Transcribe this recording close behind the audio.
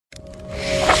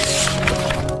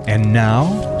And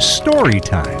now, story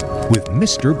time with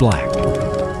Mr. Black.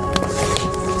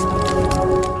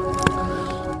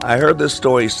 I heard this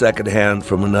story secondhand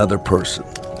from another person.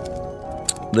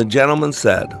 The gentleman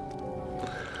said,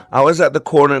 I was at the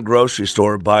corner grocery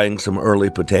store buying some early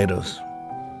potatoes.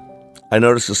 I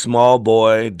noticed a small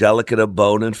boy, delicate of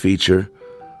bone and feature,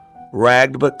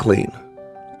 ragged but clean,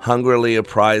 hungrily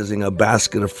apprising a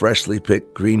basket of freshly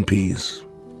picked green peas.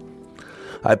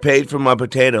 I paid for my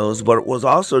potatoes, but was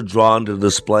also drawn to the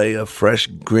display of fresh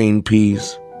green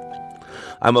peas.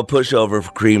 I'm a pushover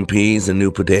for cream peas and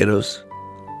new potatoes.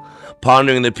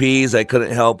 Pondering the peas, I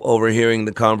couldn't help overhearing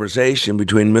the conversation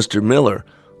between Mr. Miller,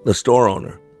 the store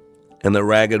owner, and the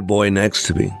ragged boy next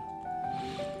to me.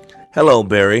 Hello,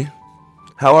 Barry.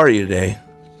 How are you today?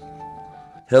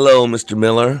 Hello, Mr.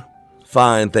 Miller.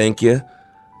 Fine, thank you.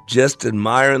 Just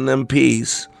admiring them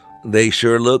peas. They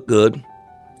sure look good.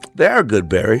 They are good,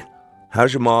 Barry.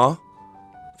 How's your ma?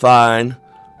 Fine.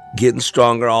 Getting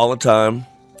stronger all the time.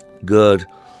 Good.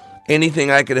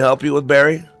 Anything I could help you with,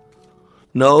 Barry?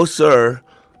 No, sir.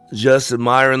 Just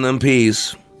admiring them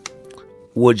peas.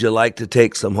 Would you like to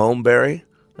take some home, Barry?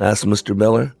 Asked Mr.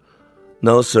 Miller.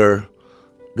 No, sir.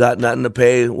 Got nothing to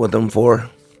pay with them for.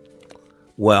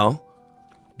 Well,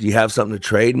 do you have something to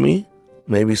trade me?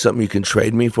 Maybe something you can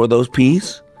trade me for those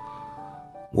peas?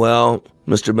 Well,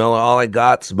 Mr. Miller, all I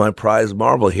got's my prize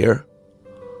marble here.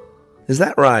 Is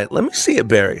that right? Let me see it,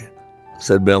 Barry,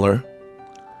 said Miller.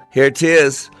 Here it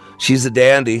is. She's a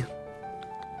dandy.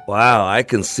 Wow, I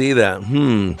can see that.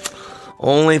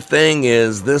 Only thing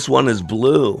is, this one is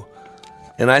blue,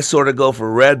 and I sort of go for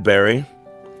red, Barry.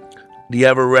 Do you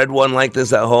have a red one like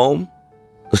this at home?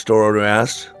 The store owner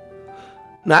asked.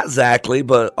 Not exactly,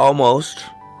 but almost.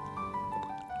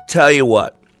 Tell you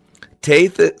what.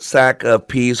 Take the sack of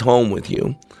peas home with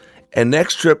you, and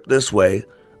next trip this way,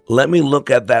 let me look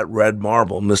at that red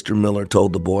marble, Mr. Miller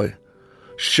told the boy.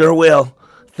 Sure will.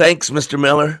 Thanks, Mr.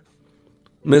 Miller.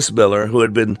 Miss Miller, who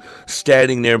had been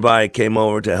standing nearby, came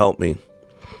over to help me.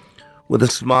 With a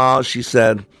smile, she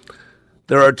said,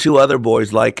 there are 2 other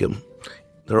boys like him.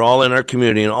 They're all in our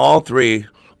community, and all 3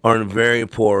 are in very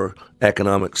poor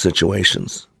economic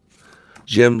situations.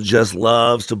 Jim just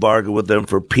loves to bargain with them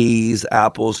for peas,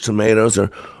 apples, tomatoes, or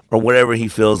whatever he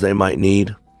feels they might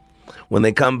need. When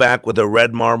they come back with their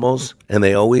red marbles, and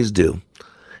they always do,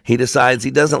 he decides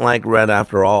he doesn't like red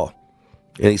after all,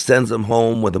 and he sends them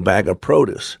home with a bag of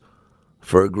produce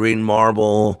for a green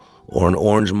marble or an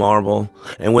orange marble.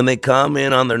 And when they come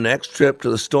in on their next trip to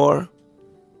the store,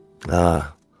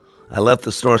 I left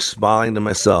the store smiling to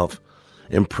myself,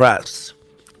 impressed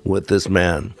with this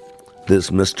man,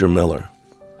 this Mr. Miller.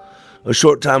 A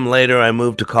short time later, I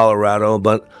moved to Colorado,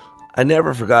 but I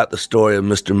never forgot the story of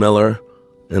Mr. Miller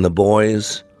and the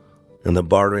boys and the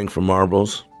bartering for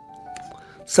marbles.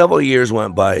 Several years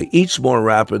went by, each more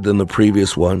rapid than the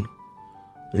previous one.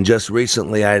 And just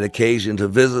recently, I had occasion to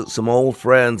visit some old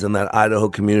friends in that Idaho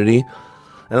community.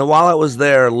 And while I was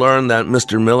there, I learned that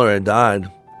Mr. Miller had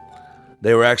died.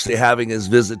 They were actually having his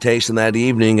visitation that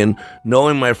evening, and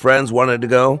knowing my friends wanted to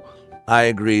go, I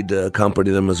agreed to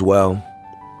accompany them as well.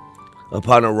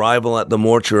 Upon arrival at the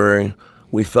mortuary,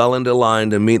 we fell into line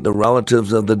to meet the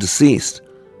relatives of the deceased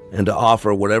and to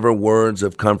offer whatever words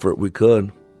of comfort we could.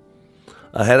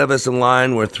 Ahead of us in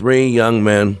line were 3 young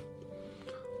men.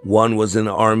 One was in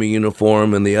an army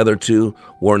uniform, and the other 2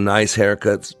 wore nice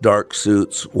haircuts, dark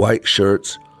suits, white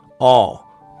shirts, all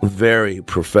very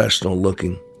professional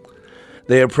looking.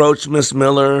 They approached Miss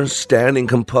Miller, standing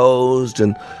composed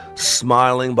and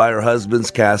smiling by her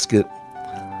husband's casket.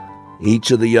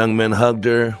 Each of the young men hugged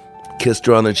her, kissed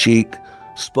her on the cheek,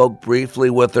 spoke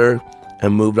briefly with her,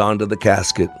 and moved on to the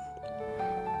casket.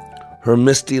 Her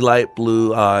misty light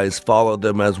blue eyes followed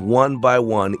them as one by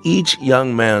one each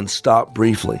young man stopped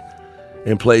briefly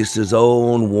and placed his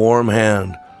own warm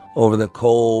hand over the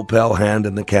cold, pale hand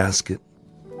in the casket.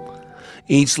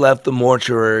 Each left the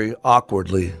mortuary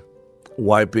awkwardly,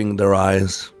 wiping their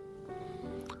eyes.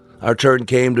 Our turn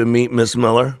came to meet Miss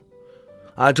Miller.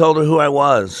 I told her who I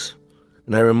was,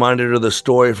 and I reminded her the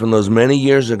story from those many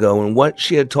years ago and what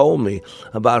she had told me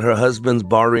about her husband's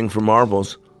bartering for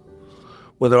marbles.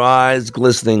 With her eyes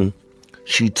glistening,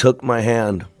 she took my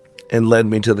hand and led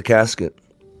me to the casket.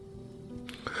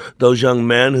 Those young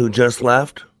men who just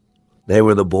left, they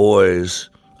were the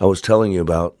boys I was telling you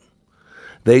about.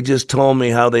 They just told me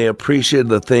how they appreciated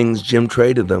the things Jim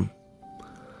traded them.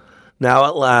 Now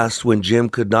at last, when Jim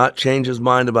could not change his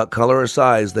mind about color or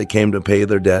size, they came to pay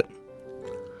their debt.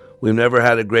 We've never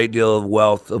had a great deal of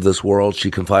wealth of this world, she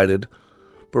confided,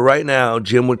 but right now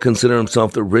Jim would consider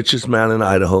himself the richest man in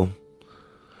Idaho.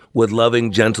 With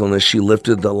loving gentleness, she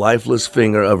lifted the lifeless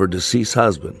finger of her deceased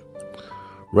husband.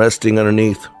 Resting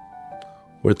underneath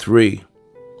were 3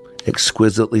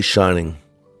 exquisitely shining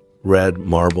red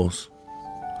marbles.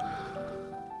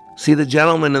 See, the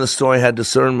gentleman in the story had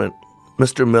discernment.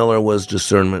 Mr. Miller was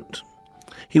discernment.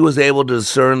 He was able to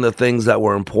discern the things that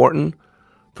were important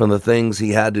from the things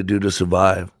he had to do to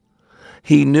survive.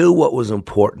 He knew what was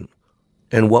important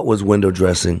and what was window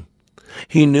dressing.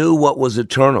 He knew what was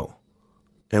eternal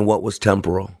and what was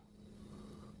temporal.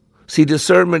 See,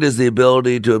 discernment is the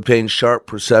ability to obtain sharp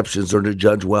perceptions or to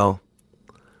judge well,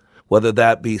 whether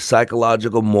that be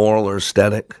psychological, moral, or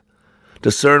aesthetic.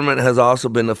 Discernment has also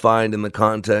been defined in the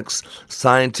context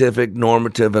scientific,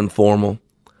 normative, and formal.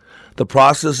 The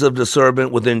process of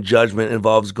discernment within judgment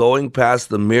involves going past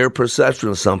the mere perception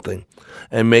of something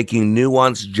and making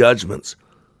nuanced judgments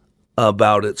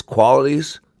about its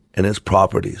qualities and its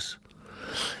properties.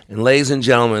 And ladies and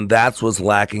gentlemen, that's what's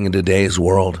lacking in today's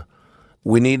world.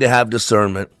 We need to have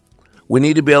discernment. We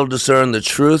need to be able to discern the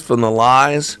truth from the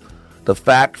lies, the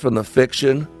fact from the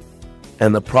fiction,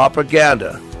 and the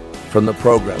propaganda from the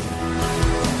program.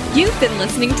 You've been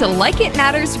listening to Like It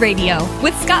Matters Radio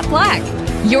with Scott Black,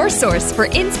 your source for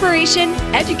inspiration,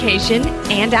 education,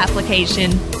 and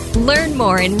application. Learn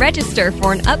more and register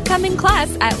for an upcoming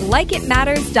class at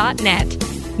likeitmatters.net.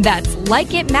 That's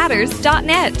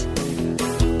likeitmatters.net.